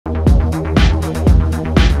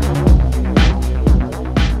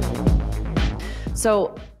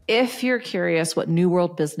So if you're curious what New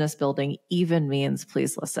World business building even means,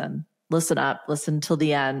 please listen. Listen up, listen till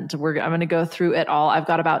the end. I'm going to go through it all. I've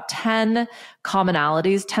got about 10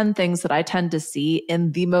 commonalities, 10 things that I tend to see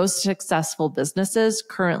in the most successful businesses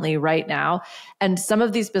currently right now. And some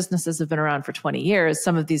of these businesses have been around for 20 years.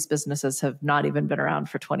 Some of these businesses have not even been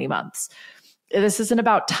around for 20 months. This isn't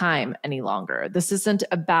about time any longer. This isn't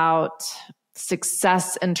about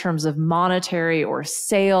success in terms of monetary or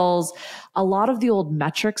sales. A lot of the old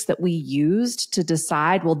metrics that we used to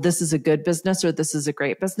decide, well, this is a good business or this is a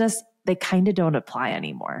great business, they kind of don't apply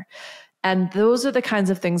anymore. And those are the kinds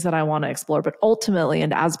of things that I want to explore. But ultimately,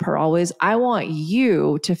 and as per always, I want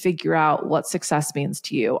you to figure out what success means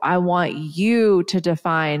to you. I want you to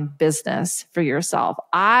define business for yourself.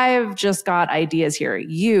 I've just got ideas here.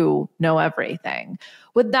 You know everything.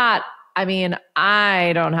 With that, I mean,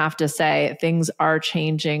 I don't have to say things are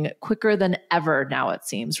changing quicker than ever now, it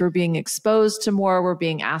seems. We're being exposed to more. We're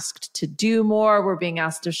being asked to do more. We're being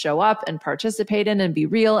asked to show up and participate in and be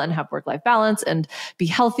real and have work-life balance and be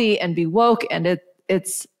healthy and be woke. And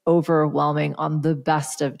it's overwhelming on the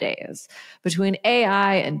best of days. Between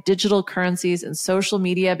AI and digital currencies and social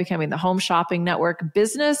media becoming the home shopping network,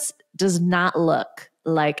 business does not look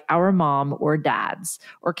like our mom or dads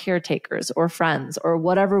or caretakers or friends or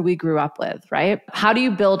whatever we grew up with, right? How do you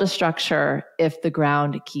build a structure if the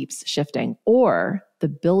ground keeps shifting or the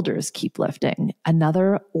builders keep lifting?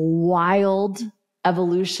 Another wild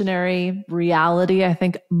evolutionary reality. I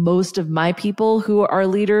think most of my people who are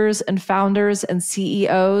leaders and founders and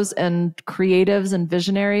CEOs and creatives and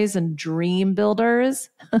visionaries and dream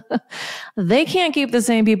builders, they can't keep the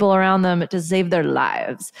same people around them to save their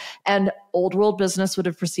lives. And old world business would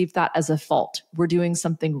have perceived that as a fault. We're doing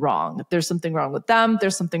something wrong. There's something wrong with them.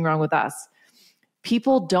 There's something wrong with us.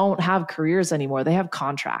 People don't have careers anymore. They have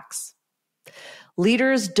contracts.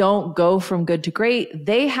 Leaders don't go from good to great.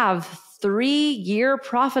 They have 3-year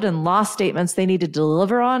profit and loss statements they need to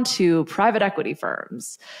deliver on to private equity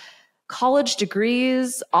firms. College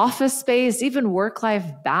degrees, office space, even work-life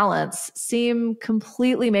balance seem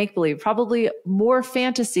completely make-believe, probably more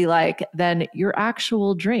fantasy-like than your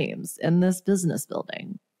actual dreams in this business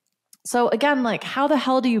building. So again, like, how the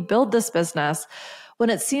hell do you build this business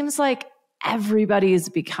when it seems like everybody is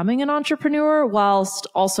becoming an entrepreneur whilst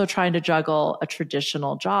also trying to juggle a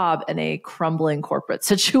traditional job in a crumbling corporate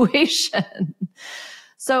situation?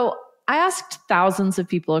 So I asked thousands of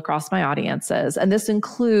people across my audiences, and this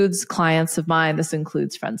includes clients of mine. This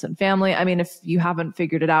includes friends and family. I mean, if you haven't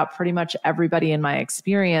figured it out, pretty much everybody in my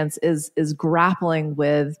experience is grappling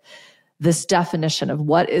with this definition of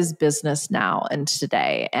what is business now and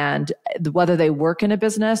today. And whether they work in a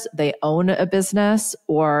business, they own a business,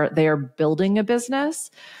 or they are building a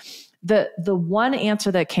business, the one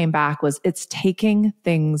answer that came back was it's taking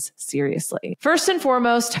things seriously. First and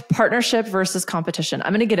foremost, partnership versus competition.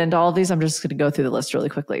 I'm going to get into all of these. I'm just going to go through the list really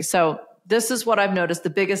quickly. So this is what I've noticed,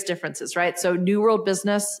 the biggest differences, right? So New World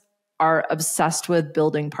business are obsessed with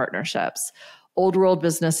building partnerships. Old World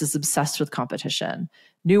business is obsessed with competition.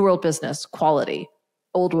 New World business, quality.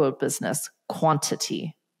 Old World business,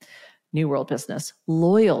 quantity. New World business,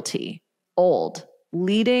 loyalty. Old,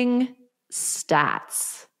 leading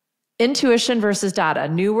stats. Intuition versus data.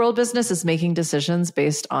 New World business is making decisions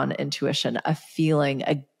based on intuition, a feeling,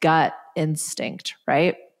 a gut instinct,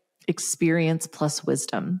 right? Experience plus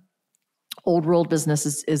wisdom. Old World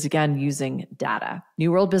business is again using data.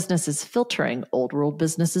 New World business is filtering. Old World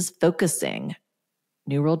business is focusing.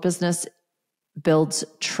 New World business builds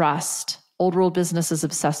trust. Old World business is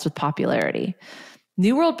obsessed with popularity.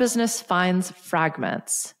 New World business finds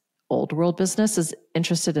fragments. Old World business is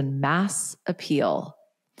interested in mass appeal.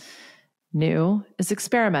 New is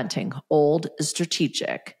experimenting. Old is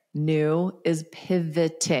strategic. New is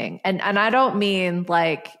pivoting. And I don't mean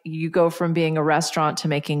like you go from being a restaurant to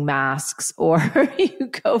making masks, or you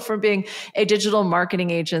go from being a digital marketing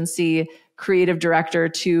agency creative director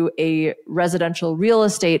to a residential real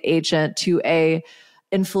estate agent to a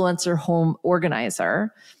influencer home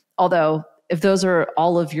organizer. Although if those are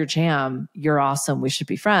all of your jam, you're awesome. We should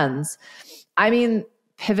be friends. I mean,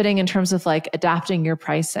 pivoting in terms of like adapting your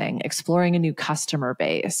pricing, exploring a new customer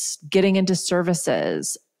base, getting into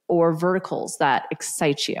services or verticals that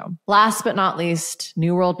excite you. Last but not least,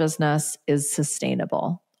 New World business is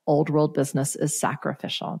sustainable. Old World business is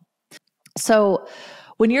sacrificial. So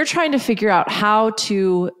when you're trying to figure out how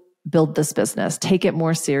to build this business, take it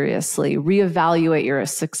more seriously, reevaluate your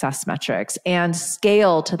success metrics, and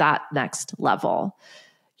scale to that next level,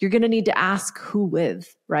 you're going to need to ask who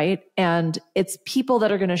with, right? And it's people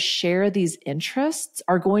that are going to share these interests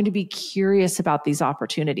are going to be curious about these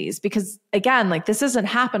opportunities because again, like this isn't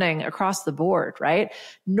happening across the board, right?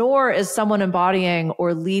 Nor is someone embodying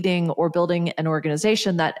or leading or building an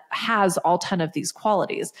organization that has all 10 of these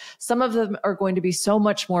qualities. Some of them are going to be so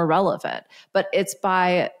much more relevant, but it's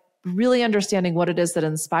by really understanding what it is that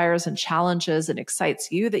inspires and challenges and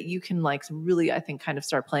excites you that you can like really, I think, kind of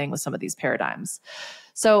start playing with some of these paradigms.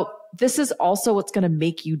 So this is also what's going to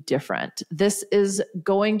make you different. This is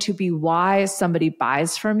going to be why somebody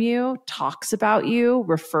buys from you, talks about you,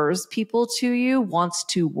 refers people to you, wants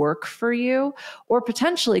to work for you, or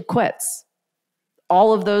potentially quits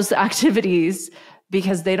all of those activities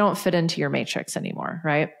because they don't fit into your matrix anymore,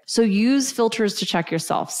 right? So use filters to check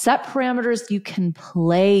yourself. Set parameters you can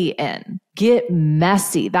play in. Get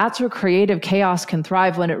messy. That's where creative chaos can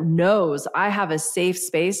thrive, when it knows I have a safe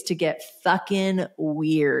space to get fucking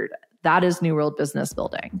weird. That is New World Business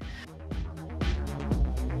Building.